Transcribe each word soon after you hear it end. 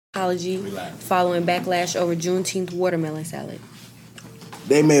apology following backlash over Juneteenth watermelon salad.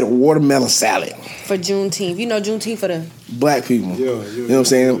 They made a watermelon salad For Juneteenth. You know Juneteenth for the black people. You know what I'm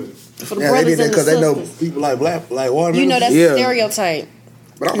saying? for the brothers and the sisters. they know people like watermelon. You know that's a stereotype.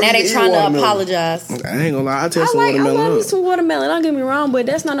 But Now they trying to apologize. I ain't gonna lie, I taste some I watermelon. love me up. some watermelon. Don't get me wrong, but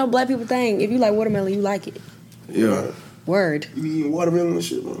that's not no black people thing. If you like watermelon, you like it. Yeah. Word. You eating watermelon and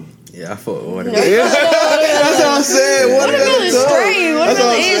shit, man? Yeah, I fuck with watermelon. That's what I'm saying. Watermelon is straight.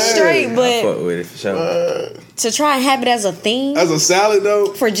 Watermelon is straight, I but fuck with it for sure. to try and have it as a theme As a salad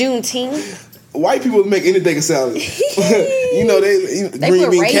though, for Juneteenth, white people make anything a salad. You know they green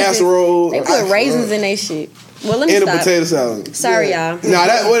put bean raisins. casserole. They put raisins in their shit. Well, let me And stop. a potato salad. Sorry, y'all.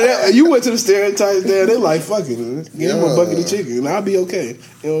 Nah, you went to the stereotypes there. They like fucking. Give me a bucket of chicken, and I'll be okay. You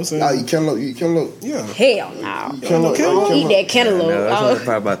know what I'm saying? Nah, you cantaloupe. Yeah. Hell no. Cantaloupe. I don't eat that cantaloupe. No, that's Oh. only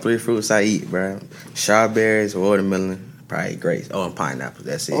probably about 3 fruits I eat, bro. Strawberries, watermelon, probably grapes. Oh, and pineapple.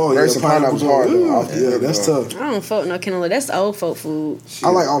 That's it. Oh, Grapes and pineapple's hard, though. Yeah, that's tough. I don't fuck no cantaloupe. That's old folk food. I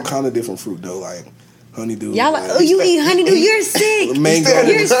like all kind of different fruit though, like honeydew. Y'all like, oh, you eat honeydew? You're sick. Mango.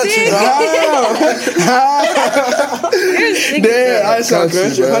 You're sick. You're sick. Damn, I saw Country,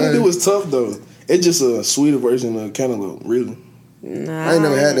 country. bro. Honeydew is tough though. It's just a sweeter version of cantaloupe, really. Nah. I ain't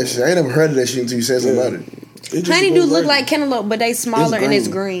never had that shit. I ain't never heard of that shit until you said something about it. It's just a Honeydew good look version. like cantaloupe, but they smaller and it's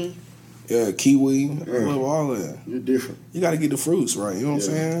green. Yeah, kiwi. I love all that. You're different. You got to get the fruits right. You know what I'm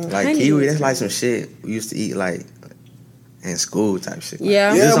saying? Like Honey. kiwi, that's like some shit we used to eat like in school type shit. Like,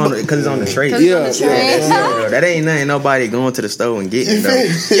 Yeah. Yeah, because it's on the tray. 'Cause it's on the tray. Yeah, that ain't nothing nobody going to the store and getting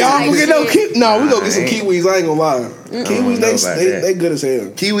though. Y'all gonna get no shit. No, we gonna get some I ain't- kiwis. I ain't gonna lie. Kiwis, know about they that. good as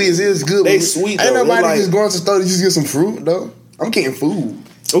hell. Kiwi is good. They but sweet, Ain't though. nobody They like- just going to the store to just get some fruit, though. I'm getting food.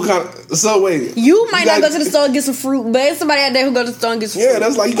 What kind of, so wait. You might not got- go to the store and get some fruit, but it's somebody out there who go to the store and get some fruit. Yeah,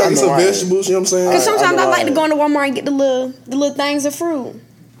 that's like you gotta I get know some I ain't. vegetables. You know what I'm saying? Because sometimes I know like to I- go into Walmart and get the little things of fruit.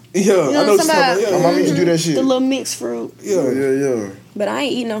 Yeah, You know I know what what I'm you're talking talking about? about. My mama used to do that shit. The little mixed fruit. Yeah. But I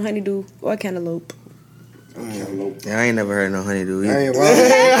ain't eat no honeydew or cantaloupe. Yeah, I ain't never heard no honeydew I either. ain't lying.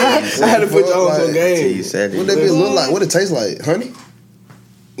 I had to put you on some Till game. you said What it. that bitch look like? What it taste like? Honey?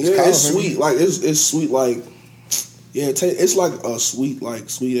 Yeah, called it's honey. sweet. Like it's sweet. Like yeah, it's like a sweet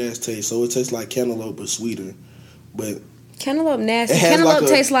ass taste. So it tastes like cantaloupe but sweeter. But Cantaloupe nasty. It has Cantaloupe like a-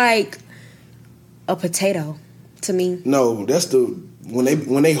 tastes like a potato to me. no, that's the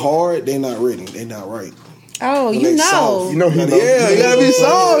when they hard, they not ready. They not right. Oh, When you they know. soft. You know he know. Yeah, you gotta be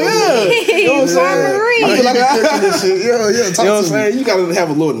soft. Yeah, you know what I'm saying? Marie. I feel like Cooking this shit. Yeah, you know what I'm talk to me. saying? You gotta have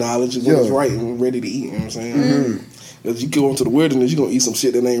a little knowledge of when it's Yeah. right and ready to eat. You know what I'm saying? Because you go into the wilderness, you gonna eat some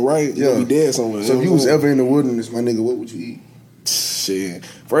shit that ain't right. You gonna be dead somewhere. So know if you what was I'm saying? ever in the wilderness, my nigga, what would you eat? Shit.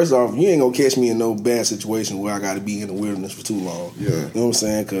 First off, you ain't gonna catch me in no bad situation where I gotta be in the wilderness for too long. Yeah. You know what I'm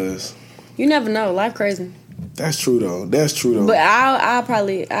saying? Because You never know. Life crazy. that's true though. That's true though. But I'll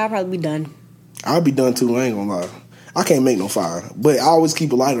probably be done. I'll be done too. I ain't gonna lie. I can't make no fire, but I always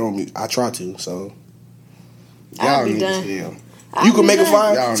keep a lighter on me. I try to. So I'll be niggas, done. yeah. I'll You can be make a done.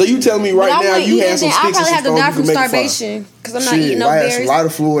 fire. Y'all So you tell me right But I now wouldn't you eat had some anything. I'll sticks and probably have to stones, die you from can make a fire. starvation because I'm not Shit, eating no if I had berries. some lighter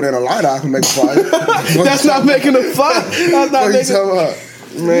fluid and a lighter, I can make a fire. That's not making a fire. That's not What you making. talking about?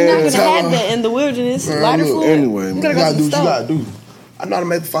 You're not Man, gonna have that in the wilderness. Man, Lighter look, fluid. anyway, you man. gotta You go gotta to do the what you store. gotta do. I know how to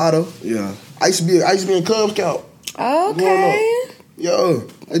make a fire though. yeah. I used to be in Cub Scout. Okay. Yo,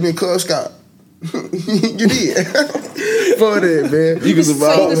 I used to be in Cub Scout. You did. For that, man. You can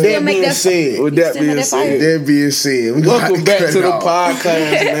survive. So you can still make that said, With you that still make being that fire? said, that being said, we gonna have welcome back cut to it the off.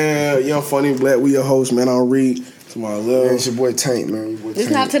 podcast, man. Young Funny Black, we your host, man. I'm Reed. To my Man, left. it's your boy Tank, man. Your boy It's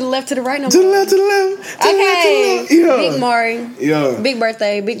Tank. not to the left, to the right no To the more. left, to the left. To Okay. the left. Big Maury. Yeah. Big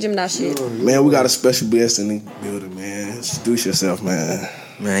birthday. Big gymnast shit. Man, we got a special guest in the building, man. Introduce yourself, man.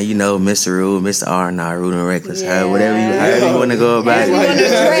 Man, you know Mr. Rude, Mr. R&R, Rude and Reckless. Yeah. Whatever you want to go about it. Whatever you want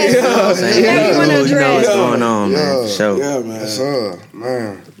to address. You know what I'm saying? Whatever you want to You know what's address. going on, man. For sure. Yeah, man. Yes, sir,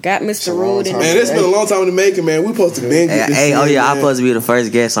 man. Got Mr. Rude in Man, it's been a long time in the making, man. We supposed to bang get this Hey, oh shit, yeah, I'm man. supposed to be the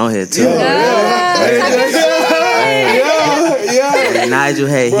first guest on here too. Yeah. And Nigel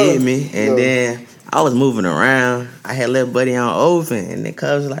had hit me, and then I was moving around. I had left Buddy on open, and then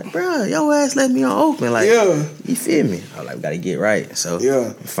Cubs was like, "Bro, your ass left me on open." Like, Yeah. you feel me? I was like, "Gotta get right." So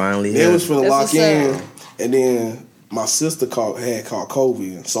Yeah. finally, Then it was finna That's lock what's in, up. and then my sister had caught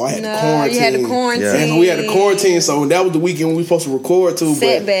COVID, so I had to No, quarantine. you had to quarantine. Yeah. And we had to quarantine, so that was the weekend we were supposed to record too.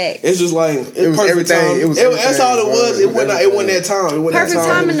 Setback. But it's just like it's It was perfect everything. time. It was That's everything, all it bro. was. It wasn't that time. It wasn't Perfect that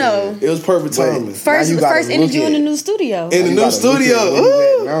time. timing, though. It was perfect timing. First you gotta interview look in the at- new studio. In the You new gotta look studio. at where you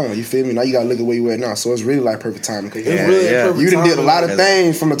Ooh. at now, you feel me? Now you gotta look at where you at now. So it's really like perfect timing. Cause It's Yeah, really yeah. perfect you done did a lot of timing.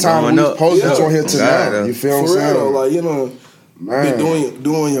 things from the time we Going was up. supposed to Yeah. on here to God, now. You feel For what I'm real, saying? like, you know, Man.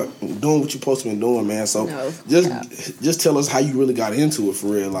 doing what you're supposed to be doing, man. So No. just tell us how you really got into it for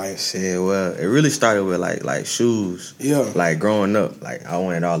real, like. Shit, well, it really started with like shoes. Yeah. Like growing up, like I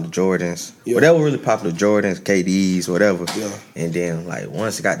wanted all the Jordans. Yeah. Whatever really popular, Jordans, KDs, whatever. Yeah. And then like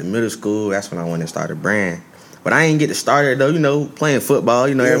once I got to middle school, that's when I went and started a brand. But I ain't get to start it though, you know, playing football.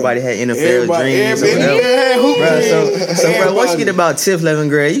 You know, everybody had NFL dreams or whatever. Bruh, so bro, once you get about 10th, 11th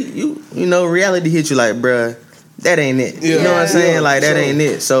grade, you know, reality hit you like, bruh, that ain't it. You know what I'm saying? Like that ain't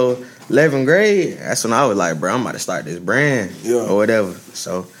it. So 11th grade, that's when I was like, bro, I'm about to start this brand or whatever.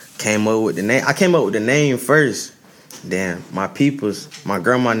 So came up with the name. I came up with the name first. Then my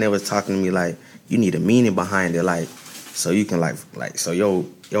grandma never was talking to me like, you need a meaning behind it, like, so you can like so your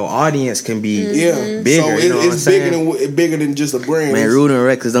audience can be bigger. So you know it's bigger than just a brand. Man, rude and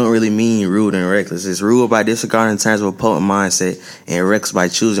reckless don't really mean rude and reckless. It's rude by disregarding terms of a potent mindset, and reckless by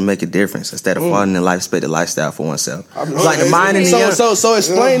choosing to make a difference instead of falling in life, expected lifestyle for oneself. It's like the mind and the young. So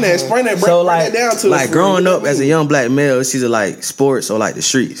explain that. Break that down to us. Like growing up as a young black male, it's either like sports or like the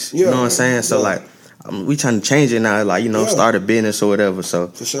streets. You know what I'm saying? So like we trying to change it now. Like, you know, start a business or whatever. So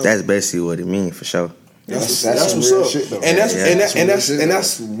that's basically what it means for sure. That's what's up. Shit, though, and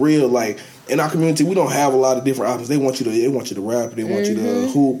that's real. Like in our community, we don't have a lot of different options. They want you to rap, they want you to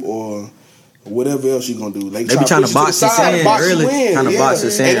hoop or whatever else you gonna do. They be trying to box us in, really. Trying to box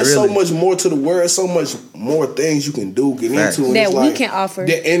us in, and there's really. so much more to the world, so much more things you can do, get into. And that we like, can offer. And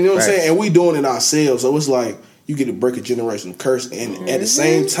you know what I'm saying? And we doing it ourselves. So it's like you get to break a generational curse and at the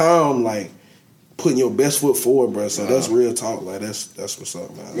same time, like putting your best foot forward, bro. So that's real talk. Like that's what's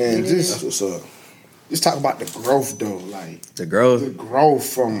up, man. That's what's up. Let's talk about the growth though, like the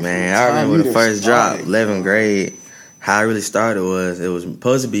growth from man. I remember the first drop, 11th grade. How I really started was it was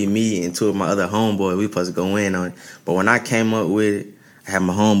supposed to be me and two of my other homeboys. We supposed to go in on it, but when I came up with it, I had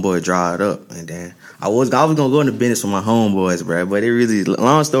my homeboy draw it up, and then I was gonna go into business with my homeboys, bro. But it really,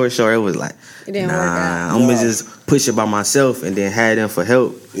 long story short, it was like, it didn't work out. I'm gonna just push it by myself, and then have them for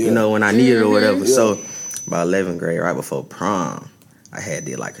help, you know, when I need it or whatever. So about 11th grade, right before prom, I had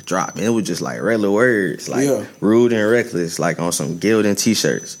did like a drop, and it was just like regular words, like rude and reckless, like on some Gildan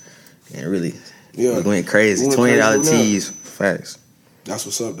t-shirts, and really, we went crazy. $20 tees, facts. That's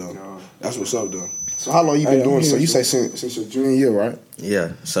what's up, though. That's what's up, though. So how long you been doing? So you say since your junior year, right?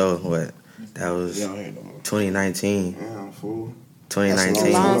 Yeah. So what? That was 2019. Yeah, fool.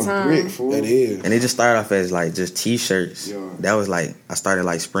 2019. Long time. That is. And it just started off as like just t-shirts. Yeah. That was like I started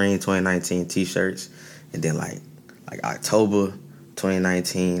like spring 2019 t-shirts, and then like October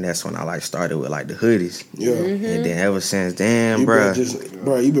 2019, that's when I like started with like the hoodies. Yeah. And then ever since then, bro,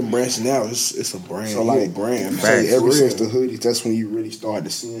 you've been branching out. It's a brand. So like a brand. So ever since the hoodies, that's when you really started to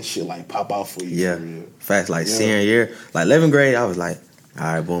see shit like pop out for you. Yeah. Facts, like senior year, like 11th grade, I was like,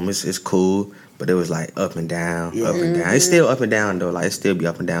 all right, boom, it's cool. But it was like up and down, up and down. It's still up and down though. Like it still be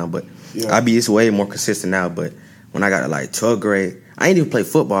up and down, but it's way more consistent now. But when I got to like 12th grade, I ain't even play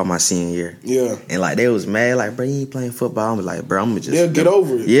football my senior year. Yeah. And like they was mad, like, bro, you ain't playing football. I was like, bro, I'm just get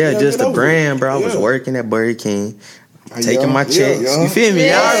over it. Yeah, just the brand, bro. I was working at Burger King, taking my checks. You feel me?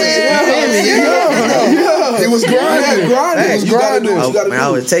 He was grinding. I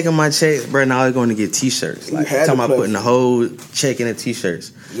was taking my checks, bro, and I was going to get t-shirts. Like talking about putting the whole check in the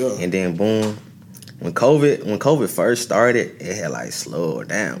t-shirts. Yeah. And then boom. When COVID first started, it had like slowed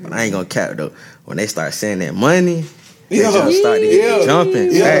down. But I ain't gonna cap though. When they start sending that money, they just started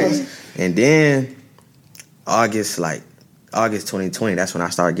jumping fast. And then August 2020, that's when I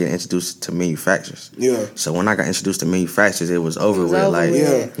started getting introduced to manufacturers. Yeah. So when I got introduced to manufacturers, it was over with.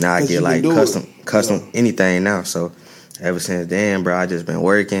 Like now I get like custom anything now. So ever since then, bro, I just been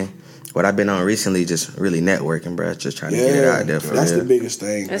working. What I've been on recently, just really networking, bro. Just trying to get it out there for That's real. the biggest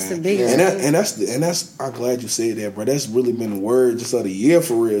thing. That's man. the biggest thing. And that's. I'm glad you said that, bro. That's really been the word just of the year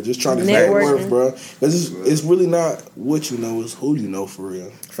for real. Just trying to network, bro. Because it's really not what you know, it's who you know for real.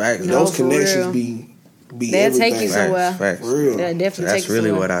 Facts. Those connections be they'll everything. take you somewhere. Facts. For real. They'll definitely That's take you really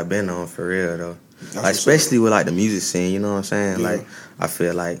somewhere. what I've been on for real though. That's like especially with like the music scene, you know what I'm saying? Yeah. Like I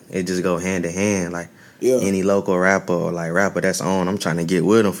feel like it just go hand to hand. Like any local rapper or like rapper that's on, I'm trying to get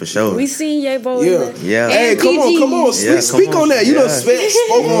with them for sure. We seen Ye-Bo. Yeah. Hey, come on. Speak on that. You done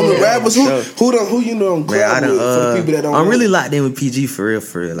spoke on the rappers. Who you know on club with for the people that don't know. I'm really locked in with PG for real.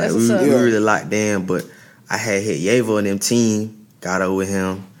 Like that's we really locked in, but I had hit Ye-Bo and them team, got over with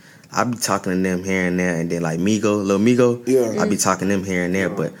him. I be talking to them here and there, and then like Lil Migo, I be talking to them here and there,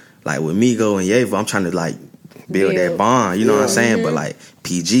 but like with Migo and Ye-Bo, I'm trying to like build that bond. You know what I'm saying? But like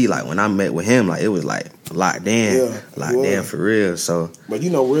PG, like when I met with him, like it was like locked in for real. So, but you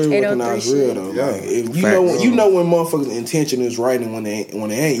know, real recognize real though. Yeah. Like if you know when motherfuckers' intention is right and when they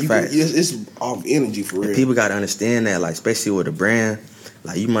ain't. It's off energy for real. And people gotta understand that, like especially with a brand,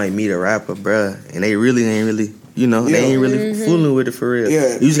 like you might meet a rapper, bruh, and they really ain't really. You know, they ain't really fooling with it for real.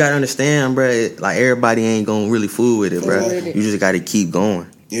 Yeah. You just gotta understand, bruh, like everybody ain't gonna really fool with it, bruh. You just gotta keep going.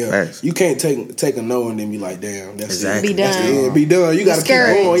 Yeah, facts. You can't take a no and then be like, damn, that's exactly. It. Be done. Be done. You gotta keep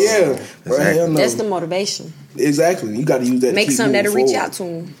going. Yeah, exactly. That's the motivation. Exactly. You gotta use that. Make to keep something that'll reach forward. out to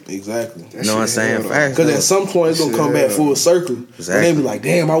them. Exactly. You know what I'm saying? Because at some point it's gonna come back full circle. Exactly. And they be like,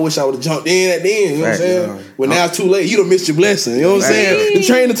 damn, I wish I would have jumped in at then. You know what I'm saying? Well, now it's too late. You done missed your blessing. You know what I'm saying? The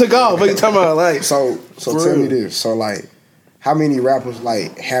train took off. What you talking about? Like, so tell me this. So like, how many rappers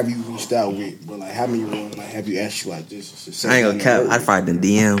like have you reached out with? But like, how many ones like have you asked you like this? I ain't gonna cap. I probably done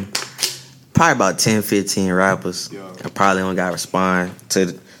DM probably about 10, 15 rappers. Yeah. I probably only got respond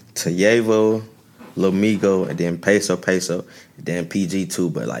to Yevo, Lil Migo, and then Peso, and then PG too.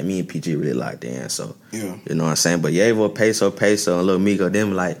 But like me and PG really locked in. So you know what I'm saying. But Yevo, Peso, and Lil Migo,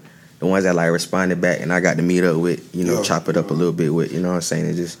 them like the ones that like responded back, and I got to meet up with, you know, chop it up a little bit with, you know what I'm saying,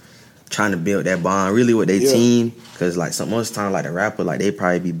 and just trying to build that bond really with their team, because like most time like the rapper, like they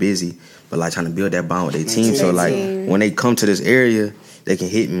probably be busy, but like trying to build that bond with their team. So like when they come to this area, they can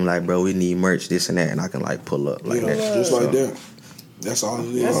hit me like, bro, we need merch, this and that, and I can like pull up like that. Just like that. That's all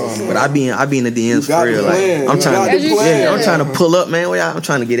it is. But I be in the DMs for real. Like I'm trying to pull up, man. I'm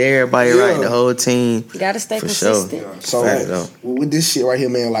trying to get everybody right, the whole team. You gotta stay consistent. Sure. So with this shit right here,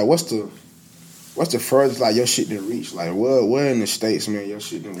 man, like what's the furthest like your shit done reached? Like where in the States, man, your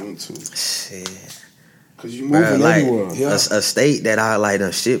shit done went to? Shit. Cause you moving everywhere. A state that I like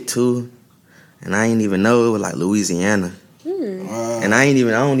done shipped to, and I ain't even know it was like Louisiana. And I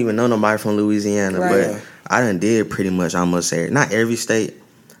don't even know nobody from Louisiana, but I done did pretty much almost not every state.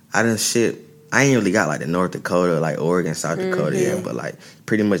 I done ship. I ain't really got like the North Dakota, like Oregon, South Dakota yet, but like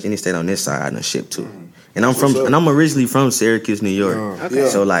pretty much any state on this side I done shipped to. And I'm originally from Syracuse, New York.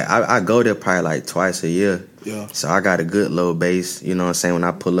 So like I go there probably like twice a year. Yeah. So I got a good low base, you know what I'm saying? When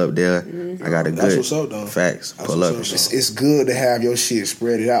I pull up there, I got a good That's what's up, though. Facts. Pull up. It's good to have your shit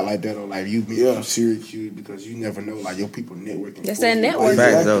spread it out like that, or like you being from Syracuse, because you never know like your people networking. That's that network.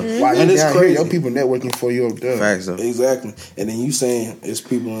 Facts though. While you down here, your people networking for you up there. Facts though. Exactly. And then you saying it's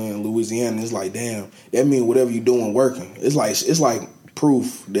people in Louisiana, it's like, damn, that mean whatever you doing working. It's like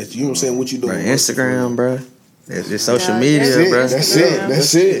proof that you know what I'm saying, what you doing. Bro, Instagram, bro. It's social media, bro. That's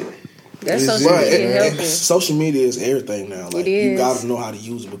it. That's social media helping. Social media is everything now. Like you gotta know how to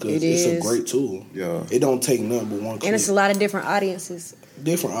use it because it's a great tool. Yeah. It don't take nothing but one click. And it's a lot of different audiences.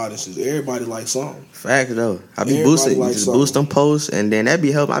 Everybody likes something. Facts though. I be boosting, boost them posts, and then that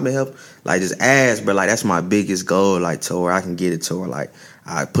be help. I been help like just ads, but like that's my biggest goal. Like to where I can get it to where like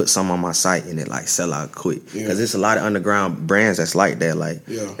I put something on my site and it like sell out quick. Because there's a lot of underground brands that's like that. Like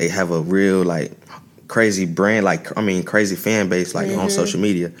they have a real like crazy brand, crazy fan base like on social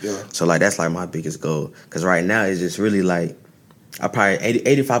media. So like that's like my biggest goal. Because right now it's just really like I probably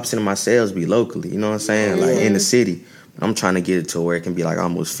 85% of my sales be locally. You know what I'm saying? Like in the city. I'm trying to get it to where it can be like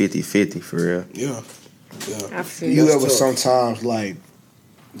almost 50-50 for real. Yeah. I feel you ever sometimes like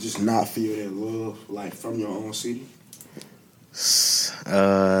just not feel that love like from your own city?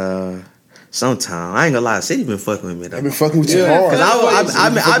 Sometimes I ain't gonna lie, city been fucking with me though. They been fucking with you hard. Cause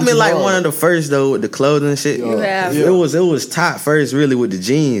I've been like one of the first though with the clothing and shit. You have. It was top first really with the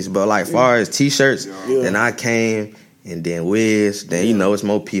jeans, but like far as t-shirts, then I came. And then Wiz, then you know it's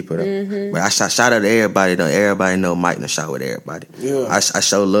more people though. But I shout out to everybody though. Everybody know Mike done shot with everybody. Yeah. I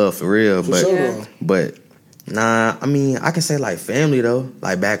show love for real, but nah, I mean I can say like family though.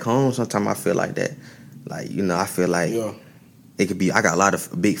 Like back home, sometimes I feel like that. Like you know, I feel like it could be. I got a lot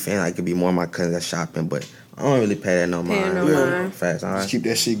of big fans. Like, it could be more of my cousins that shopping, but I don't really pay that no mind. Facts, all right. Just keep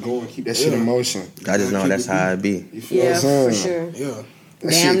that shit going. Keep that shit in motion. I just know that's how it be. You feel for sure. Yeah.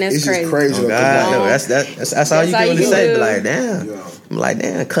 Damn, that's crazy. Just crazy. Oh, God, no, that's all you can really say. Be like, damn. I'm like,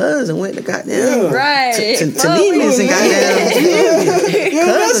 damn, cousin went to goddamn. Right. To Neiman's and goddamn.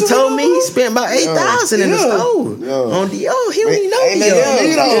 Cousin told me he spent about $8,000 in the store on Dior. He don't even know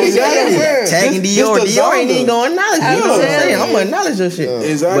Dior. Tagging Dior ain't even gonna acknowledge you. You know what I'm saying? I'm gonna acknowledge your shit.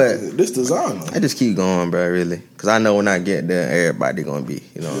 Exactly. This designer. I just keep going, bro, really. Because I know when I get there, everybody gonna be.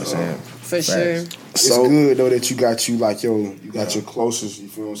 You know what I'm saying? For sure. So good though that you got your closest. You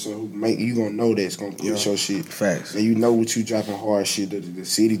feel what I'm saying? Who make you gonna know that it's gonna push your shit. Facts. And you know what you dropping hard shit. The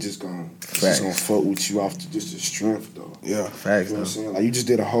city just gonna fuck with you off just the strength though. Yeah, facts. You know what I'm saying? Like you just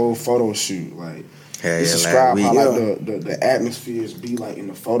did a whole photo shoot. Like describe how like the atmospheres be like in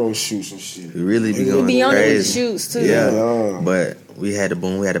the photo shoots and shit. We really be going be on crazy. it with the shoots too. Yeah. But we had a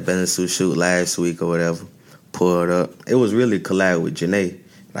bathing suit shoot last week or whatever. Pulled up. It was really collab with Janae.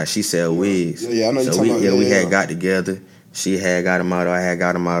 Like she sell wigs. Yeah, I know so we had got together. She had got him out. I had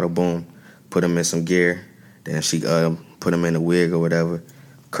got him out. Boom, put him in some gear. Then she put him in a wig or whatever.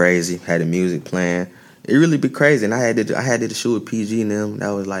 Crazy. Had the music playing. It really be crazy. And I had to shoot with PG and them. That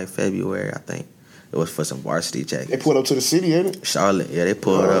was like February, I think. It was for some varsity jackets. They pulled up to the city, ain't it? Charlotte. Yeah, they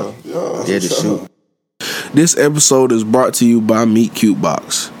pulled up. Did the shoot. This episode is brought to you by Meet Cute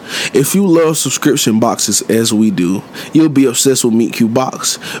Box. If you love subscription boxes as we do, you'll be obsessed with Meet Cute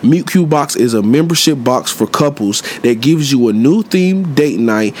Box. Meet Cute Box is a membership box for couples that gives you a new themed date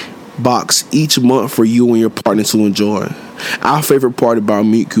night box each month for you and your partner to enjoy. Our favorite part about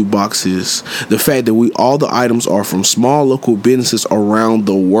Meet Cute Box is the fact that all the items are from small local businesses around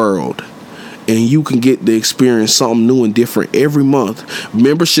the world. And you can get to experience something new and different every month.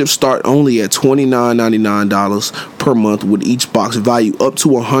 Memberships start only at $29.99 per month, with each box value up to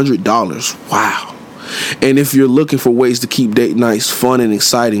 $100. Wow. And if you're looking for ways to keep date nights fun and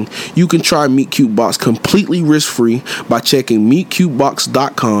exciting, you can try Meet Cute Box completely risk-free by checking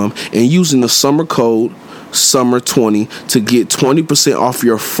meetcutebox.com and using the summer code SUMMER20 to get 20% off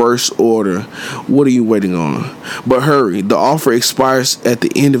your first order. What are you waiting on? But hurry, the offer expires at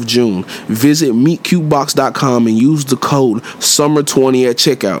the end of June. Visit meetcutebox.com and use the code SUMMER20 at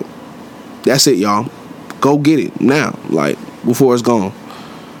checkout. That's it, y'all. Go get it now, like before it's gone.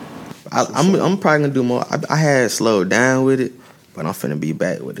 I'm probably gonna do more. I had slowed down with it, but I'm finna be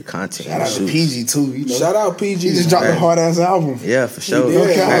back with the content. Shout out to PG too. You know? Shout out PG. He just dropped a hard ass album. Yeah, for sure.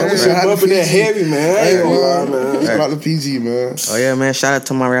 Bumping that heavy, man. I ain't gonna lie, man. Shout out to PG, man. Oh yeah, man. Shout out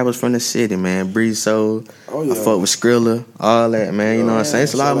to my rappers from the city, man. Breeze Soul. Oh yeah. I fuck with Skrilla, all that, man. You know what I'm saying?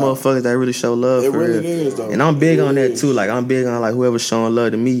 It's a lot of motherfuckers that really show love. It for really real. is, though. And I'm big on that too. Like I'm big on like whoever's showing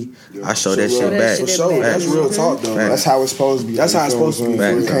love to me, I show that shit back. For sure. That's real talk, though. That's how it's supposed to be. That's how it's supposed to be.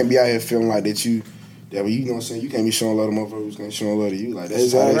 You can't be out here feeling like that you. Yeah, but you know what I'm saying? You can't be showing love to motherfuckers who's gonna show love to you. Like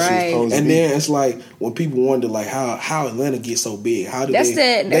that's how that shit's supposed to be. And then it's like when people wonder like how Atlanta gets so big. How do they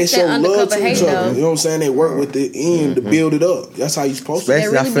show that love to each other? Though. You know what I'm saying? They work with the end to build it up. That's how you supposed to.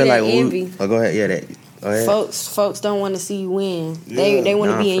 Especially really I feel like envy. go ahead, yeah, that. Folks don't want to see you win. They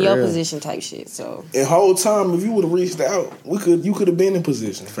want to be in your position type shit. So and whole time, if you would have reached out, you could have been in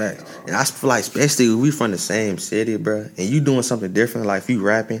position. Facts. And I feel like especially if we from the same city, bro, and you doing something different, like if you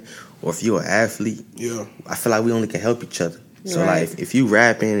rapping or if you an athlete, I feel like we only can help each other. So like if you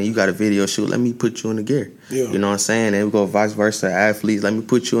rapping and you got a video shoot, let me put you in the gear. You know what I'm saying? And we go vice versa, athletes, let me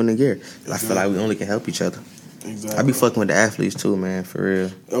put you in the gear. I feel like we only can help each other. Exactly. I be fucking with the athletes too, man, for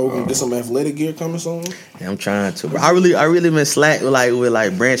real. Oh, get some athletic gear coming soon? Yeah, I'm trying to. Bro. I really been slack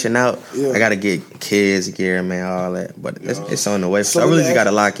with branching out. I gotta get kids gear, man, all that. But it's on the way. So I really just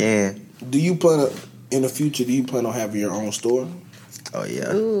gotta lock in. Do you plan in the future? Do you plan on having your own store? Oh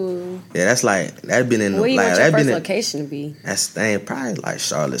yeah. Ooh. Yeah, that's been in the where you like want your that first been location to be? That's the thing, probably like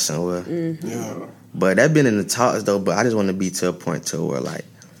Charlotte somewhere. Mm-hmm. Yeah. But that been in the talks though. But I just want to be to a point to where like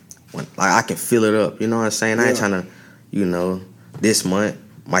I can fill it up. You know what I'm saying? I ain't trying to, this month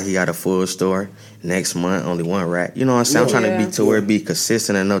Mikey got a full store. Next month only one rack. You know what I'm saying? I'm trying to be to where it be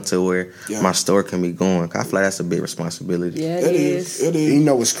consistent enough to where my store can be going. I feel like that's a big responsibility. Yeah, it is. It is. You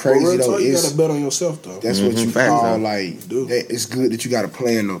know what's crazy though? You gotta bet on yourself though. That's what you call it's good that you got a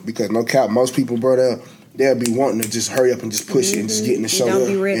plan though. Because no cap, most people, bro, they'll be wanting to just hurry up and just push it and just get in the show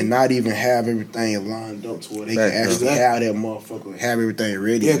and not even have everything lined up to where they can actually have that motherfucker, have everything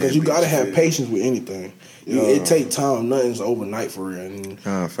ready. Yeah, because you gotta have patience with anything. It take time. Nothing's overnight for real. And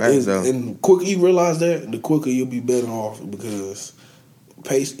the quicker you realize that, the quicker you'll be better off because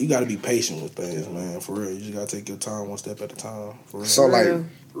you gotta be patient with things, man. For real, you just gotta take your time, one step at a time. For real. So like,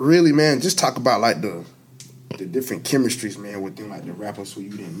 really, man, just talk about like the different chemistries, man, within like the rappers who you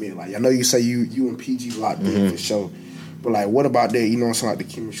didn't meet. Like I know you say you and PG locked in for sure, but like what about that? You know what I'm saying? Like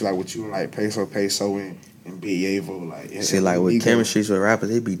the chemistry, like with you and like Peso and Big Yavo, like see, like with chemistries with rappers,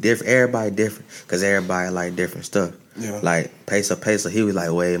 they be different. Everybody different because everybody like different stuff. Yeah. Like Peso, he was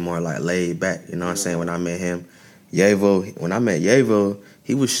like way more like laid back. You know what I'm saying? When I met him, when I met Yavo,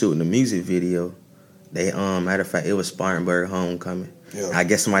 he was shooting a music video. They matter of fact, it was Spartanburg Homecoming. Yeah. I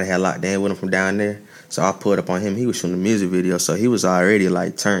guess somebody had locked in with him from down there. So I pulled up on him. He was shooting the music video, so he was already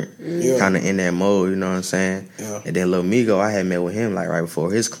like turned, kind of in that mode. You know what I'm saying? Yeah. And then Lil Migo, I had met with him like right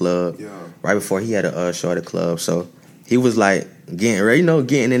before his club, right before he had a show at the club. So he was like getting ready,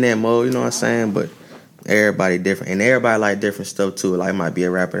 getting in that mode. You know what I'm saying? But everybody different, and everybody like different stuff too. Like might be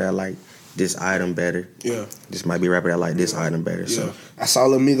a rapper that like this item better. Yeah. This might be a rapper that like this item better. Yeah. So I saw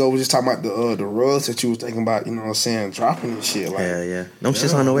Lil Migo was just talking about the rugs that you was thinking about, you know what I'm saying, dropping and shit. Like, yeah. Them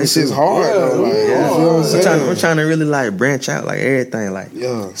shit's on the way. This shit's hard though. Like, you feel what I'm saying? I'm trying to really like branch out like everything, like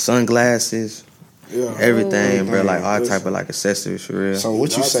sunglasses, everything, bro. Like all type of like accessories for real. So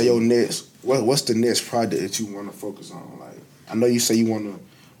what you say your next? What's the next project that you want to focus on? Like, I know you say you want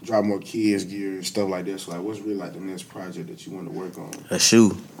to drop more kids gear and stuff like this. So like, what's really like the next project that you want to work on? A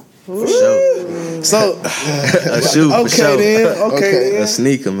shoe. For sure. So a shoe. Okay, for sure. then. Okay. A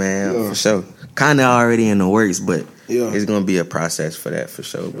sneaker, man. For sure. Kind of already in the works, but Yeah. it's gonna be a process for that for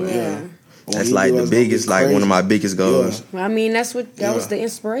sure. But Yeah. that's like the biggest, like one of my biggest goals. Well, I mean, that was the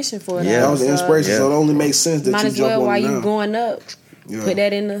inspiration for it. Yeah. That was the inspiration. Yeah. So it only makes sense that Might you as jump well on while it you now. going up, put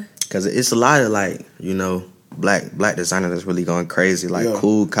that in the. Cause it's a lot of like black designers that's really going crazy. Like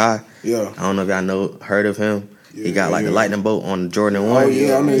Cool Kai. Yeah. I don't know if y'all heard of him. He got like the lightning bolt on the Jordan 1. Oh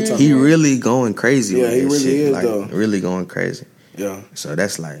yeah, I know you're talking He about. really going crazy. Yeah, with he this really shit. is, like, though. Really going crazy. Yeah. So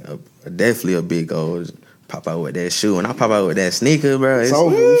that's like definitely a big goal. is Pop out with that shoe, and I pop out with that sneaker, bro. It's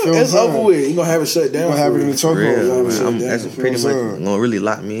over. You feel It's what I'm over saying? with. You gonna have it shut down. You gonna have it in the for chokehold. real, Yeah, man. yeah. That's pretty much gonna really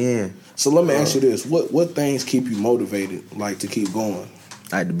lock me in. So let me ask you this: what things keep you motivated, like to keep going?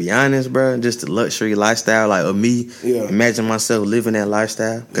 Like to be honest, bro, just the luxury lifestyle, like of me. Yeah. Imagine myself living that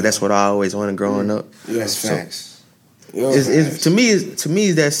lifestyle, because that's what I always wanted growing up. Yeah, That's facts. Yeah, It's to me it's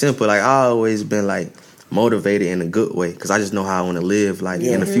that simple. Like I always been like motivated in a good way, because I just know how I want to live like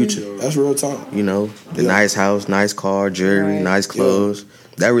in the future. That's real talk. You know, the nice house, nice car, jewelry, nice clothes.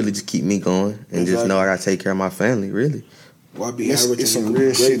 That really just keep me going, and just know I gotta take care of my family. Really. Well, I be It's some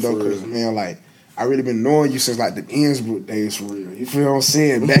real shit though, cause man, like I really been knowing you since like the Innsbruck days for real. You feel what I'm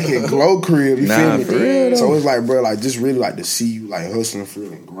saying? Back in Glow Crib, you feel me? For real, So it's like, bro, like just really like to see you like hustling for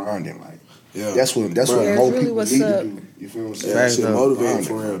real and grinding, like that's what That's more really people what's need up. to do. You feel what I'm saying? Yeah, Facts, shit though. motivating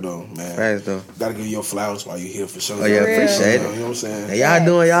for real though, man. Facts though. Gotta give you your flowers while you're here for sure. Oh yeah, appreciate You know it. what I'm saying? And y'all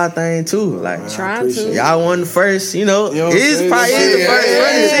doing y'all thing too. Like Trying to. y'all won the first, you know. You know what I'm It's saying? probably is the Yeah, first yeah,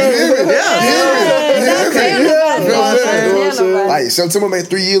 running shit. Yeah. Like September made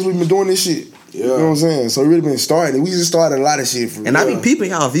 3 years we've been doing this shit. You know what I'm saying? So we really been starting. We just started a lot of shit for And I be peeping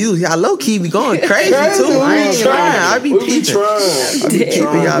y'all views. Y'all low key be going crazy too. I ain't trying. I be peeping. I Be peeping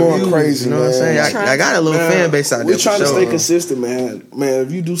y'all going views. crazy, You know what I'm man. saying? I got a little fan base out there. We trying for to sure. stay consistent, man. Man,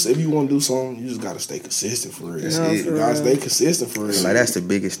 if you want to do something, you just gotta stay consistent for real. You gotta stay consistent for real. Like that's the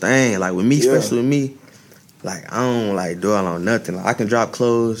biggest thing. Like with me, especially with me, like I don't like dwell on nothing. Like I can drop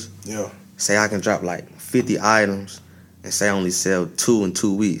clothes. Yeah. Say I can drop like 50 items, and say I only sell 2 in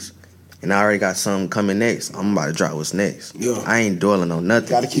 2 weeks, and I already got something coming next. I'm about to drop what's next. Yeah. I ain't dwelling on nothing.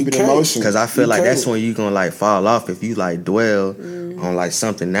 Gotta keep it You in can't. motion. Cause I feel like that's can't. when you gonna like fall off if you like dwell on like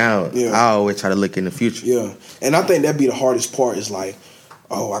something now. Yeah. I always try to look in the future. Yeah. And I think that'd be the hardest part is like,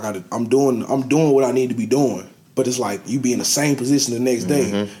 oh, I'm doing what I need to be doing. But it's like you be in the same position the next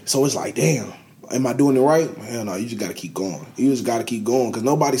day. So it's like, damn, am I doing it right? Hell no, you just gotta keep going. You just gotta keep going. Cause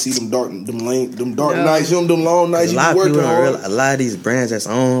nobody see them dark nights, them long nights A you lot be of working people don't hard. realize, a lot of these brands that's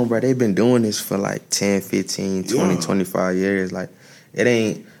on, bro, they've been doing this for like 10, 15, 20, Yeah. 25 years. Like it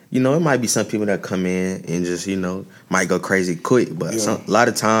ain't, you know, it might be some people that come in and just, you know, might go crazy quick. But a lot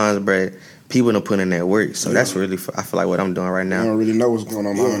of times, bro, people don't put in that work. So that's really, I feel like what I'm doing right I now. don't really know what's going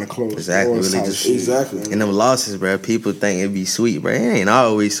on behind the clothes. Exactly, really just Exactly. And them losses, bro, people think it'd be sweet, bro. It ain't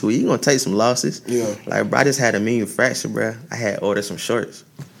always sweet. You gonna take some losses. Yeah. Like, bro, I just had a mean fracture, bro. I had ordered some shorts.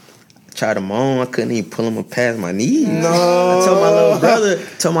 I tried them on. I couldn't even pull them past my knees. No. I told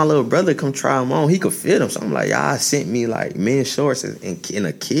my little brother, come try them on. He could fit them. So I'm like, y'all sent me like men's shorts in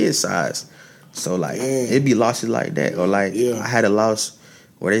a kid size. So like, it'd be losses like that. Or like, I had a loss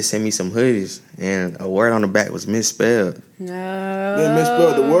where they sent me some hoodies and a word on the back was misspelled. No. They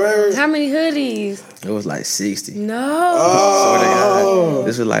misspelled the word. How many hoodies? It was like 60. No. Swear to God.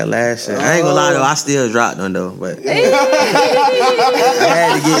 This was like last year. I ain't gonna lie though, I still dropped them though, but I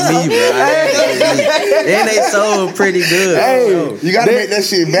had to get me, bro. And they sold pretty good. Hey, you gotta make that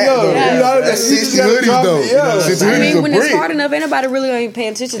shit back though. That's 60 hoodies though. 60 I hoodies mean, a when brick. it's hard enough, ain't nobody really ain't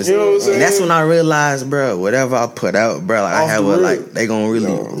paying attention to it. And that's when I realized, bro, whatever I put out, bro, like I have what like they gonna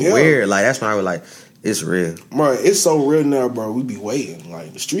really wear. Like that's when I was like, It's real. Right, it's so real now, bro. We be waiting.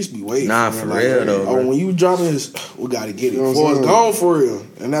 Like, the streets be waiting. Nah, for real, though, bro. When you dropping this, we gotta get it. Before it's gone for real.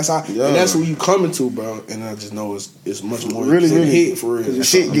 And that's how, and that's who you coming to, bro. And I just know it's much more really hit for real. Because the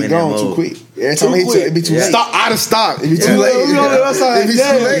shit get gone too quick. Every time it be too late. Stop, out of stock. It be too late. It be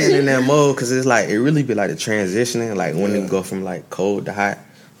too late. In that mode, because it's like, it really be like the transitioning, like when it go from like cold to hot.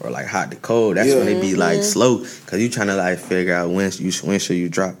 Or like hot to cold, that's when it be like slow, cause you trying to like figure out when should you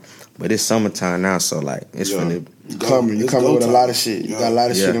drop. But it's summertime now, so like it's finna you coming with a lot of shit. You got a lot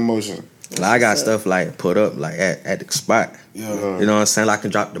of shit in motion. Like, I got stuff like put up like at the spot. You know what I'm saying? Like I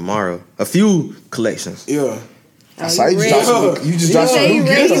can drop tomorrow. A few collections. I saw you just dropped some new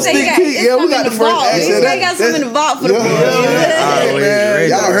gifts. Yeah, we got the first access. They got something in the vault for the boys.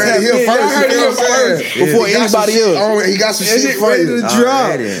 Y'all heard it here first. Before anybody else. He got some shit for you.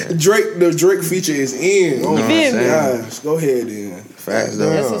 The Drake feature is in. Oh my gosh. Go ahead then. Facts though.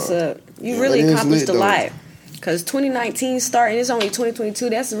 That's what's up. You really accomplished a lot. Because 2019 starting, it's only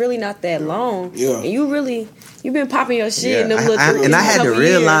 2022. That's really not that long. Yeah. And you've been popping your shit in them little and I had to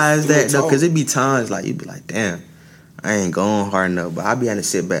realize that though, because it be times like you be like, damn, I ain't going hard enough, but I be having to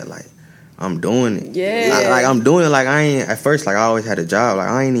sit back like I'm doing it. Yeah. Like I'm doing it like I ain't at first like I always had a job. Like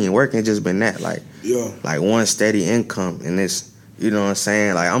I ain't even working, it's just been that. Like one steady income, and it's, you know what I'm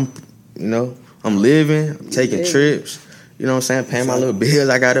saying? Like I'm living, I'm taking trips. You know what I'm saying? Paying my little bills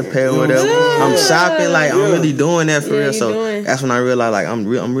I gotta pay or whatever. I'm shopping, like I'm really doing that for real. So that's when I realized like I'm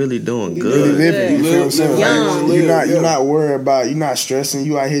really doing good. Really living, you feel what I'm saying? You're not worried about, you're not stressing,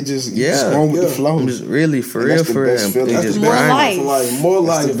 you out here just going with the flow. I'm just really for real. That's just more life. More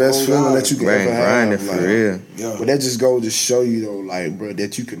life. That's the best feeling that you can ever have. Grinding for real. But that just goes to show you though, like, bro,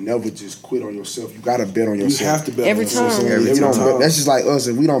 that you can never just quit on yourself. You gotta bet on yourself. You have to bet every on time. yourself. That's just like us.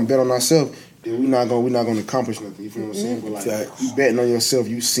 If we don't bet on ourselves, then we're not gonna accomplish nothing. You feel what I'm saying? But like, you betting on yourself,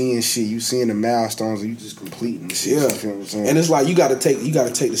 you seeing shit, you seeing the milestones, and you just completing the shit. Yeah. You feel what I'm saying? And it's like you gotta take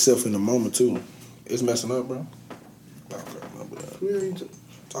the self in the moment too. It's messing up, bro.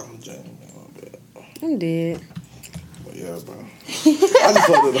 Talking to Jamie. I'm dead. But yeah, bro. I just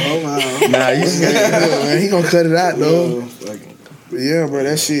fucked with the whole hour. Nah, you just man. He gonna cut it out though. But yeah, bro,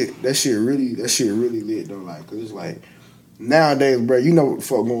 that shit really lit though. Like, cause it's like, nowadays, bro, you know what the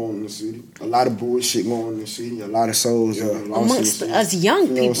fuck going on in the city. A lot of bullshit going on in the city. A lot of souls amongst us young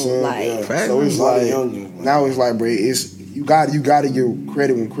people. So it's like now it's like, bro, it's you got to give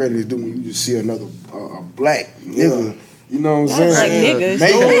credit when credit is due. When you just see another a black nigga. You know what I'm saying? Like niggas.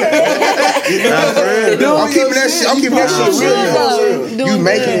 I'm keeping that shit real. You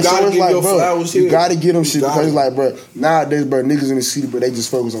making it so it's like, bro, you gotta get them shit because it's like, bro, nowadays, bro, niggas in the city, bro, they just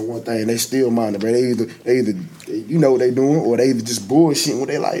focus on one thing and they still mind it, bro. They either you know what they doing or they either just bullshitting with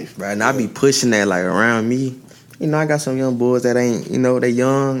their life. Right, and I be pushing that like around me. You know, I got some young boys that ain't, you know, they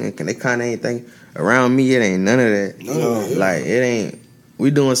young and they kind of ain't think. Around me, it ain't none of that. Like, it ain't. We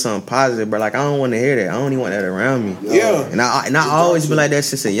doing something positive, bro. Like, I don't want to hear that. I don't even want that around me. Yeah. And I always be like that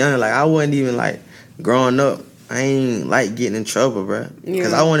since a young. Like, I wasn't even like growing up. I ain't like getting in trouble, bro.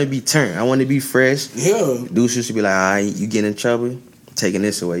 Because I want to be turned. I want to be fresh. Yeah. Dudes used to be like, all right, you get in trouble, taking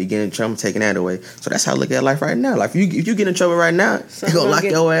this away. You get in trouble, taking that away. So that's how I look at life right now. Like, if you get in trouble right now, they gonna lock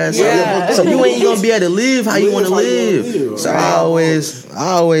your ass up. So you ain't gonna be able to live how you want to live. So I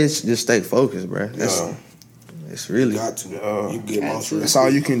always just stay focused, bro. It's really got to. You get that's all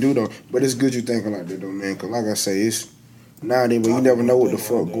you can do though. But it's good you thinking like that though, man. Cause like I say, it's nowadays, but you never know what the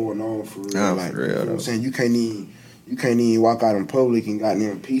fuck going on for real. Nah, like, for real, you know what I'm saying? You can't even walk out in public and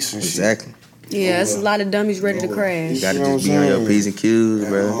goddamn peace and shit. Exactly. Yeah, it's a lot of dummies ready to crash. You gotta just be on your P's and Q's,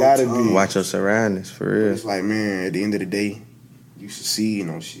 bro. You gotta be. Watch your surroundings, for real. It's like, man, at the end of the day, you succeed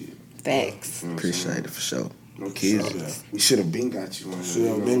on shit. Facts. Appreciate it for sure. No kids. We should have been got you on. We should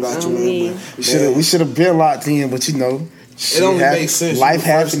have been locked in, but you know, it only makes sense. Life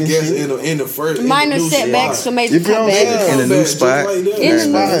happening in the first minor setbacks to major comebacks in the new spot. In the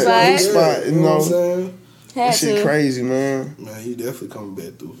new spot. You know what I'm saying? That shit crazy, man. Man, you definitely coming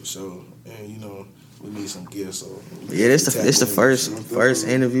back through for sure. And you know, we need some gear, so yeah, it's the first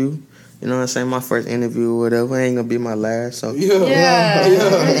interview. You know what I'm saying? My first interview or whatever. It ain't gonna be my last. So yeah.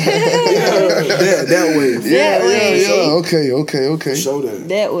 That way. Okay. Show that.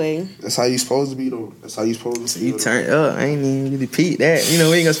 That way. That's how you supposed to be though. That's how you supposed to be. You turned up. I ain't even really peep that. You know,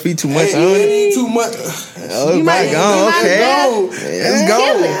 we ain't gonna speak too much on it. Ain't too much. Oh, you might go. Okay. Let's go.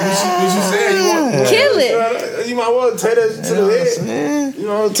 You said you want kill it. You might want to take that to the head. You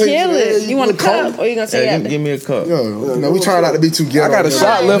know, kill it. You want a cup or you gonna say that? Give me a cup. We trying not to be too ghetto. I got a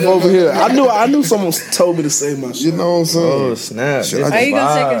shot left over here. I knew someone told me to say my shit. You know what I'm saying? Oh snap! Are you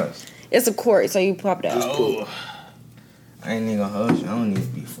gonna take it? It's a quart, so you pop it out. Oh. I ain't even gonna hold you. I don't need to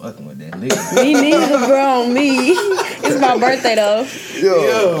be fucking with that liquor. Me neither, bro. On me. It's my birthday though.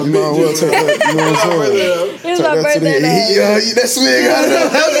 Yeah, you know what? You know what I'm saying? It's my birthday though. Yeah, that swing out of there.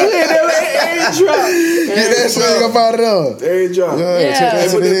 That swing drop. Get that swing up out of there. Every drop.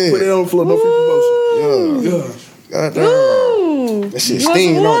 Yeah. Put it on the floor. No free promotion. Yeah. Goddamn. That shit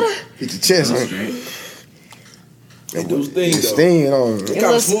stinging on. Hit your chest, man. They do sting though. Stinging on. It's a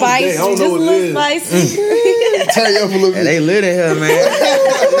little spicy. I don't know what it is. Spicy. Turn you up a little bit. They lit in here, man.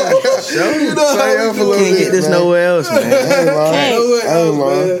 Turn you up a little bit. Can't get this nowhere else, man. I ain't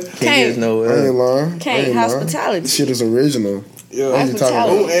lying. Can't get this nowhere I ain't else. lying. Can't. Hospitality. This shit is original. Yeah, and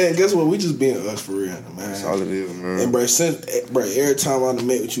guess what? We just being us for real, man. That's all it is, man. And bro, every time I done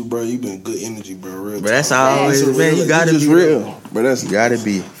met with you, bro, you been good energy, bro. Real. But that's always, man. You gotta be real. But that's you gotta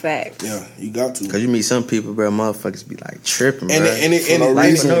be. Facts. Yeah, you got to. Cause you meet some people, bro. Motherfuckers be like tripping, bro. And it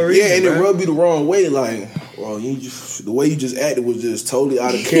rub you the wrong way. Like, well, the way you just acted was just totally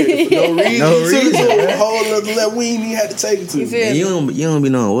out of character for no reason. No reason. A whole other level we ain't even had to take it to. And you don't be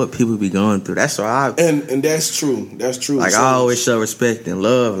knowing what people be going through. That's why and that's true. That's true. Like I always show respect and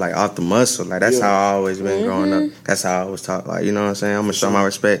love, like off the muscle. Like that's how I always been growing up. That's how I always talk. Like, you know what I'm saying? I'm gonna show my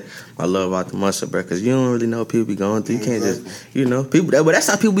respect, my love off the muscle, bro. Cause you don't really know what people be going through. You can't just, you know, people. But that's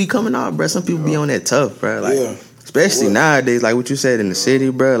how people be coming out, bro. Some people be on that tough, bro. Like, especially nowadays, like what you said in the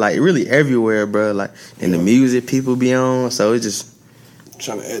city, bro. Like really everywhere, bro. Like in the music, people be on. So it's just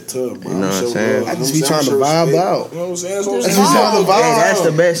trying to act tough, bro. You know what I'm saying? I just be trying to vibe out. You know what I'm saying? That's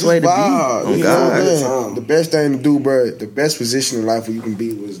the best way to be. Oh, God. The best thing to do, bro, the best position in life where you can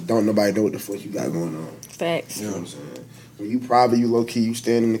be was don't nobody know what the fuck you got going on. Facts. You know what I'm saying? When you private, you low key, you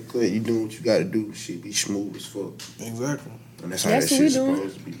stand in the cut, you doing what you gotta do, shit be smooth as fuck. Exactly. And that's how that shit's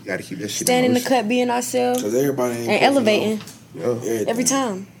supposed to be. You gotta keep that shit stand in the cut, being ourselves. Cause everybody ain't and elevating. Yeah. Every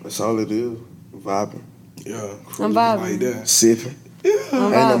time. That's all it is. Vibing. Yeah. I'm vibing. Like that. Sipping.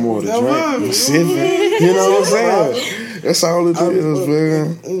 I'm Ain't no more to drink. I'm sipping. You know what I'm saying? That's all it is,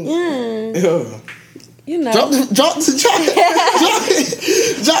 man. Yeah. You know. Drop the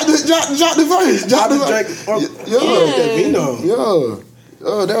verse. Drop the verse. Yeah.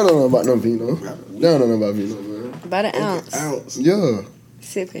 Oh, they don't know about no vino. They don't know about vino, man. About an ounce. Yeah.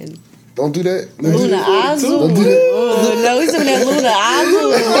 Sipping. Don't do that. Luna Azul. Don't do that. No, he's doing that Luna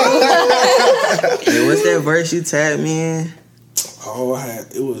Azul. Hey, what's that verse you tagged me in? Oh, I had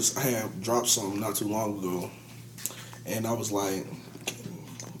dropped something not too long ago, and I was like,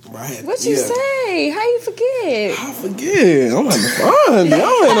 what you say? How you forget? I forget. I'm having fun.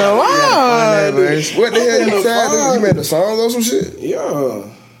 Y'all ain't alive. What the hell you tagged? You made the songs or some shit? Yeah.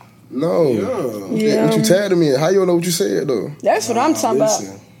 No. Yeah. What you tagged me in? How you don't know what you said though? That's what I'm talking about.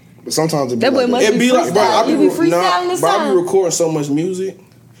 But sometimes it be like bro, I be freestyling the song. I be recording so much music,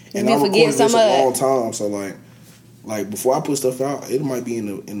 and I recorded this a long time. So like before I put stuff out, it might be in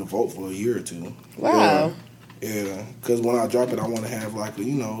the vault for a year or two. Wow. Yeah, because when I drop it, I want to have like a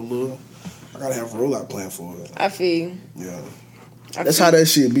little. I gotta have a rollout plan for it. I feel. Yeah. That's how that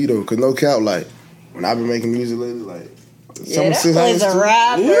shit be though. Cause no cap, like when I've been making music lately, like. That was a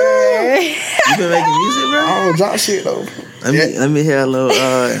rapper. Yeah. You been making music, bro? I don't drop shit though. Let me hear a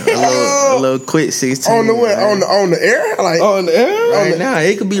little quick 16. On the what? On the air? Like on the air? Right now,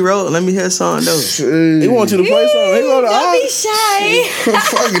 it could be rolled. Let me hear a song though. He want you to play something. He go to don't be shy.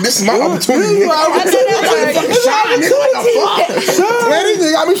 Fuck it, this is my opportunity. Man, these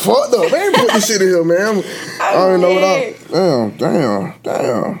niggas got me fucked up. Man, put this shit in here, man. I don't know what I.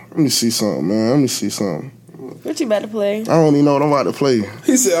 Damn. Let me see something, man. What you about to play? I don't even know what I'm about to play.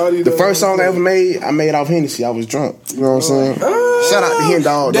 He said, the first song I ever made, I made off Hennessy. I was drunk. You know what I'm saying? Shout out to Hen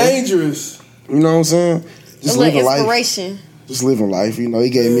Dog. Dangerous. Though. You know what I'm saying? Just living life. Just living life. You know,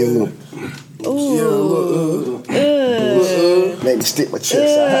 he gave me a little. Ooh. Made me stick my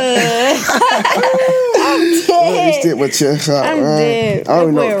chest out. I'm dead. Made me stick my chest out. I'm dead. I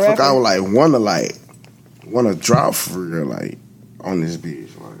don't even know. Fuck, I would wanna drop for real, like on this bitch.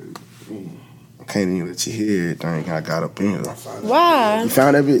 Can't even let you hear everything I got up in here. Why? You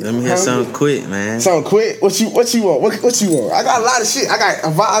found that bitch? Let me hear something quick, man. Something quick? What you want? What you want? I got a lot of shit. I got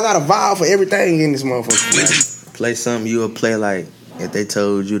a vibe for everything in this motherfucker. Play something you would play like if they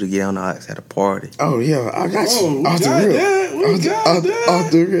told you to get on the aux at a party. Oh yeah, I got you. Off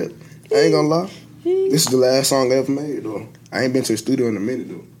the real. I ain't gonna lie. This is the last song I ever made though. I ain't been to the studio in a minute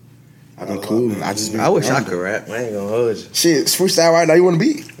though. I've been cool. I wish I could rap. I ain't gonna hold you. Shit, it's freestyle right now. You want to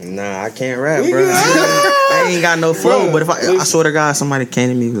beat? Nah, I can't rap, bro. I ain't got no flow. But if I swear to God, somebody came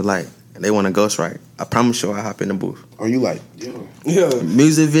to me with like, they want to ghostwrite. I promise you, I hop in the booth. Oh, you like,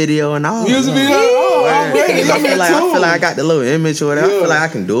 music video and all. Music video. I feel like I got the little image or whatever. I feel like I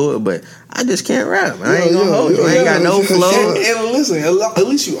can do it, but I just can't rap. I ain't gonna hold you. I ain't got no flow. And listen, at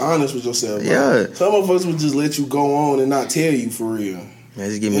least you honest with yourself. Bro. Yeah. Some of us would just let you go on and not tell you for real. Man,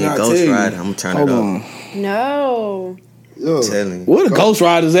 just give me a ghostwriter. I'm gonna turn it up. No. I'm telling you. Where the Ghost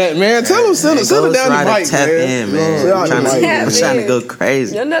Riders at, man? Tell them, send it down the mic, tap in, man. I'm trying to go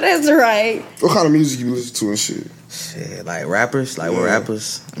crazy. You know that's right. What kind of music you listen to and shit? Shit, like rappers, like what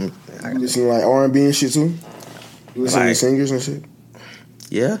rappers? You listen to like R&B and shit too? You listen to singers and shit?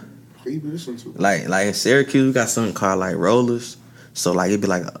 Yeah. Who you listen to? Like in Syracuse, we got something called like Rollers. So like it'd be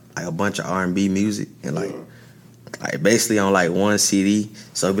like a bunch of R&B music and like basically on like one CD.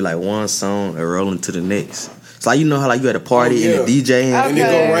 So it'd be like one song and rolling to the next. It's like, you know how like you at a party and the DJ and they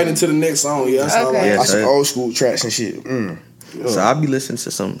go right into the next song. Yeah, that's all like some old school tracks and shit. So I'll be listening to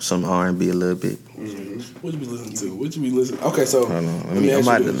some R&B a little bit. What you be listening to? What you be listening? Okay, so let me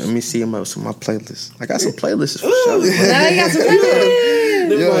see some of my playlists. I got some playlists for sure. Now you got some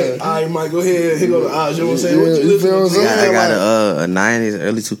playlists. All right, Mike, go ahead. Here go the odds. You know what I'm saying? What you listening to? I got a 90s,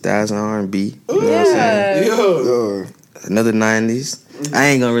 early 2000 R&B. You know what I'm saying? Another 90s. I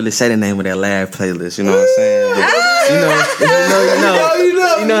ain't gonna really say the name of that last playlist, you know what I'm saying? But, you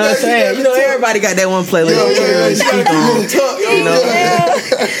know what I'm saying? You know, everybody got that one playlist.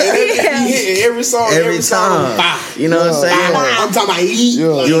 Every song, every time. You know what I'm saying? I'm talking about eat.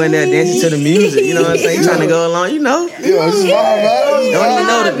 You in there dancing to the music, you know what I'm saying? You trying to go along, you know.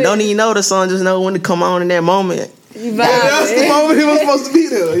 Don't even know the song, just know when to come on in that moment. That's the moment he was supposed to be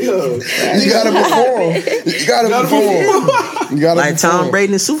there. You gotta perform. You gotta perform. You gotta like perform. Tom Brady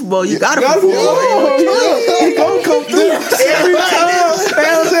in the Super Bowl. You gotta perform. He gonna come through every time.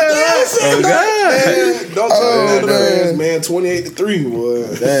 Oh God! Don't tell the fans, man. 28-3, boy.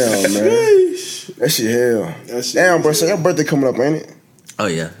 Damn, man. That shit hell. Damn, bro. So your birthday coming up, ain't it? Oh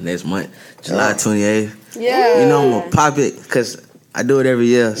yeah, next month, July 28th. Yeah. You know I'm gonna pop it because I do it every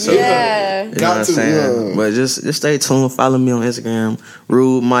year. So, you know what I'm saying? Yeah. But just stay tuned. Follow me on Instagram.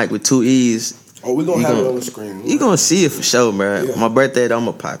 Rude Mike with 2 E's. Oh, we gonna have it on the screen. You gonna see it for sure, bro. Yeah. My birthday, though, I'm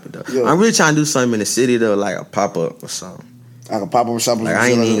gonna pop it though. Yeah. I'm really trying to do something in the city though, like a pop up or something. Like a pop up shop. Like I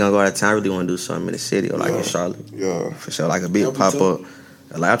ain't even gonna go out of town. I really want to do something in the city or like in Charlotte. Yeah, for sure. Like a big pop up.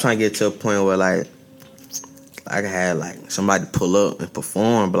 Like I'm trying to get to a point where like I can have like somebody pull up and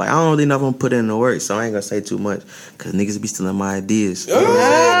perform, but like I don't really know if I'm gonna put in the work, so I ain't gonna say too much because niggas be stealing my ideas. For real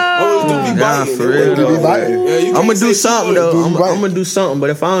though. I'm gonna do something though. I'm gonna do something, but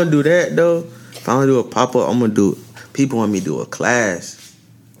if I don't do that though, if I don't do a pop up, I'm gonna do. People want me to do a class,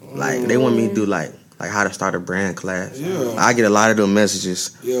 like they want me to do like how to start a brand class. Yeah. I get a lot of those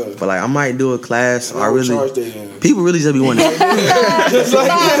messages. Yeah. But like I might do a class. Or people really just be wanting. Just like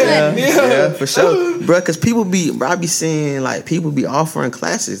that. Yeah, for sure, bro. Because I be seeing like people be offering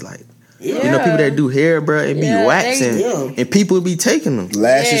classes like. Yeah. You know, people that do hair, bro, and be waxing, and people be taking them.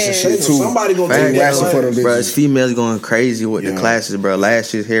 Lashes and shit, too. Somebody gonna take waxing for them bitches. Bro, it's females going crazy with the classes, bro.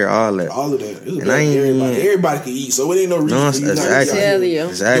 Lashes, hair, all that. All of that. And I ain't everybody can eat, so it ain't no reason for you not to tell you.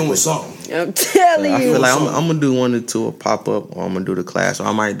 Exactly. Doing something. I'm telling you. I feel like I'm going to do one or two, a pop-up, or I'm going to do the class, or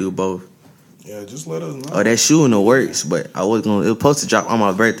I might do both. Yeah, just let us know. Oh, that shoe in the works, but it was supposed to drop on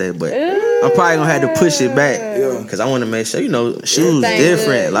my birthday, but I'm probably gonna have to push it back because I want to make sure shoes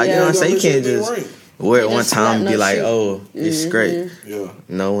different. Like you know what I'm saying, you can't just wear it one time and be like, oh, it's great. Yeah, you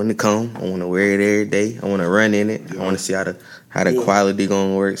know when it come, I want to wear it every day. I want to run in it. I want to see how the quality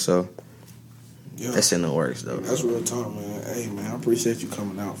gonna work. So that's in the works though. That's real talk, man. Hey man, I appreciate you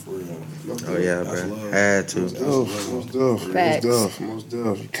coming out for real. Oh yeah, bro. Had to. Most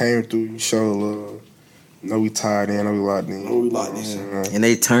deaf. You came through, you showed love. Know we tired in, know we locked in. And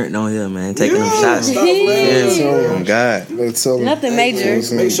they turned on here, man. Taking them shots. Stop playing. Oh God. Nothing major.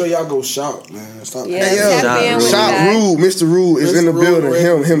 Make sure y'all go shop, man. Stop. Shop Rude. Mr. Rude is in the building.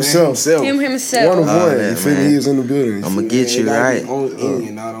 Him himself. One of one. You feel me? He is in the building. I'm gonna get you right.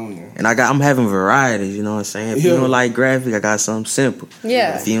 Not on you. And I'm having varieties, you know what I'm saying? If you don't like graphic, I got something simple.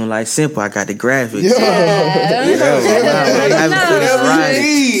 Yeah. If you don't like simple, I got the graphics. Yeah. You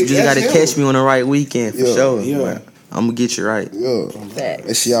just gotta catch me on the right weekend for sure. Yeah. I'm gonna get you right. Yeah.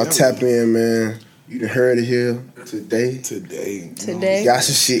 Let's see y'all tap in, man. You done heard it here today. Got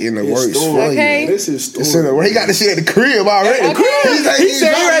some shit in the works for you. This is story. It's in the works. He got the shit at the crib already. He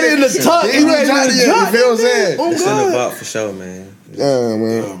said he ready in the tuck. He ready in the tuck. You feel what I'm saying? It's in the vault for sure, man. Yeah,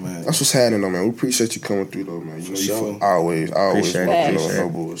 man. That's what's happening, though, man. We appreciate you coming through, though, man. You know, you always no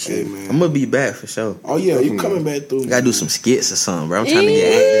bullshit. Man. I'm gonna be back for sure. Oh yeah, you coming back through? Gotta do some skits or something, bro. I'm trying to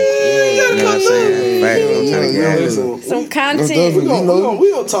get active. You know what I'm saying? Right? I'm trying to get active. Some content.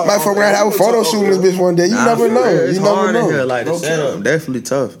 We gonna talk. Might fuck around have a photo shoot in this bitch one day. You never know. You never know. Like the setup, definitely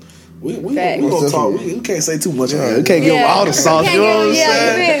tough. We gonna talk. We can't say too much. We can't give all the sauce. You know what I'm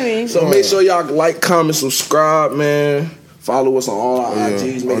saying? So make sure y'all like, comment, subscribe, man. Follow us on all our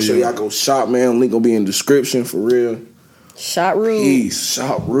IGs. Make sure y'all go shop, man. Link will be in the description for real. Shot Rude. Peace.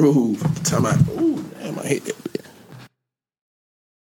 Shot Rude. Time out. Ooh, damn, I hit that.